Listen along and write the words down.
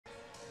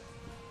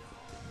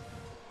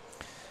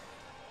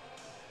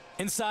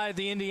Inside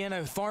the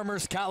Indiana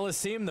Farmers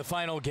Coliseum, the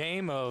final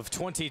game of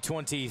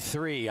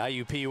 2023.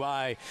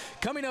 IUPUI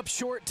coming up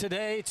short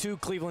today to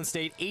Cleveland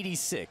State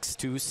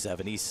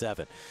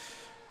 86-77.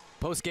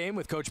 Post-game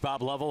with Coach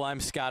Bob Lovell, I'm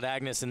Scott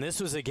Agnes, and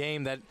this was a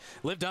game that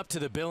lived up to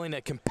the billing,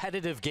 a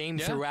competitive game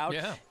throughout.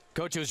 Yeah.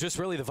 Coach, it was just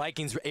really the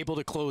Vikings were able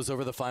to close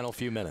over the final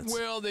few minutes.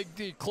 Well, they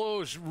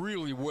closed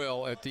really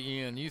well at the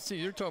end. You see,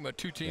 you're talking about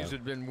two teams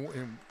that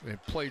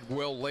have played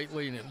well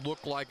lately, and it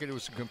looked like it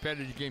was a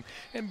competitive game.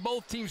 And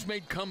both teams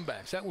made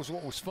comebacks. That was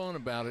what was fun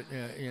about it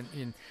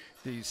in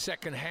the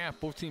second half.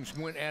 Both teams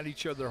went at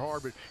each other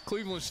hard, but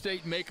Cleveland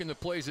State making the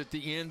plays at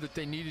the end that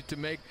they needed to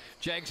make.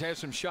 Jags had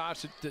some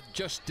shots that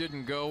just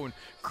didn't go, and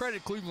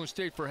credit Cleveland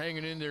State for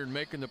hanging in there and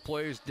making the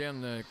plays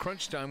down the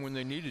crunch time when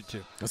they needed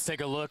to. Let's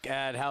take a look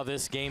at how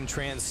this game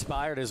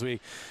transpired as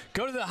we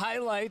go to the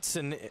highlights.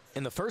 And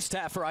in the first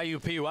half for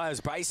IUPUI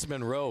is Bryce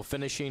Monroe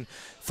finishing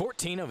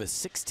 14 of his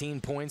 16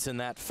 points in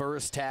that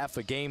first half,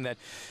 a game that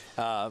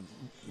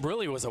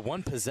really was a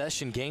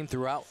one-possession game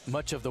throughout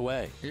much of the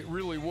way. It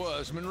really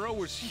was. Monroe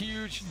was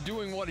huge,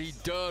 doing what he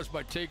does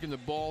by taking the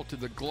ball to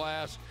the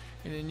glass.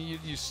 And then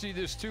you see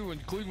this too in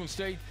Cleveland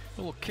State, a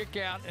little kick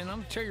out. And I'm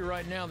going to tell you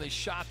right now, they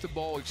shot the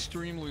ball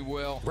extremely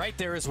well. Right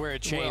there is where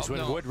it changed,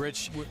 when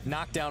Woodridge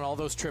knocked down all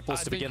those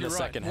triples to begin the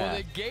second half. Well,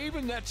 they gave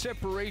him that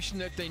separation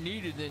that they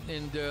needed,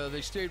 and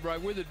they stayed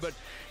right with it. But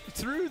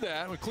through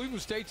that, when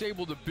Cleveland State's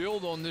able to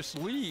build on this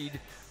lead,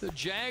 the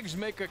Jags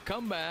make a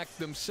comeback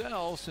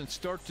themselves and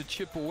start to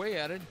chip away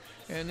at it,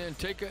 and then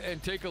take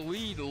a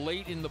lead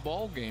late in the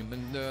ball game.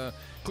 And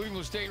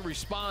Cleveland State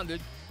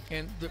responded,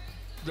 and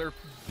their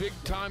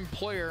big-time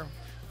player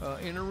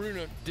in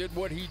Aruna did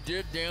what he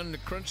did down in the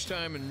crunch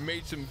time and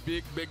made some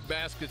big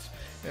baskets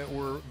that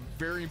were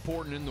very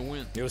important in the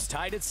win. It was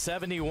tied at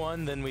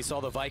 71. Then we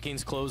saw the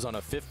Vikings close on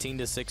a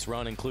 15-6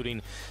 run,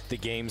 including the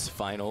game's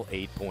final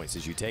 8 points.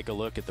 As you take a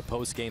look at the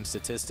post-game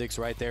statistics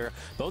right there,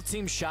 both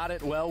teams shot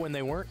it well when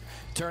they weren't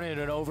turning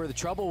it over. The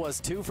trouble was,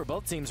 too, for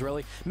both teams,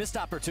 really, missed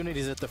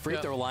opportunities at the free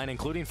throw line,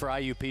 including for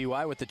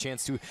IUPUI with the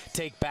chance to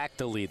take back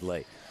the lead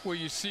late. Well,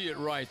 you see it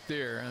right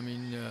there. I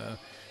mean,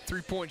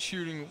 three-point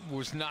shooting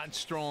was not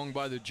strong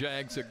by the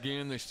Jags.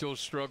 Again, they still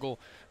struggle.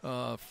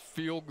 The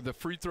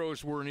free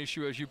throws were an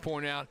issue, as you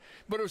point out.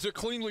 But it was a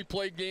cleanly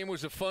played game. It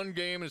was a fun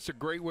game. And it's a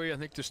great way, I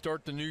think, to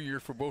start the new year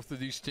for both of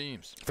these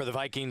teams. For the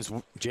Vikings,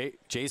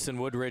 Jason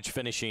Woodridge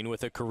finishing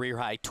with a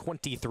career-high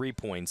 23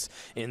 points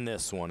in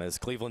this one as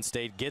Cleveland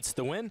State gets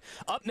the win.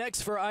 Up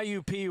next for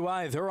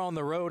IUPUI, they're on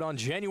the road on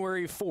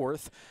January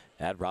 4th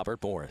at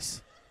Robert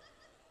Morris.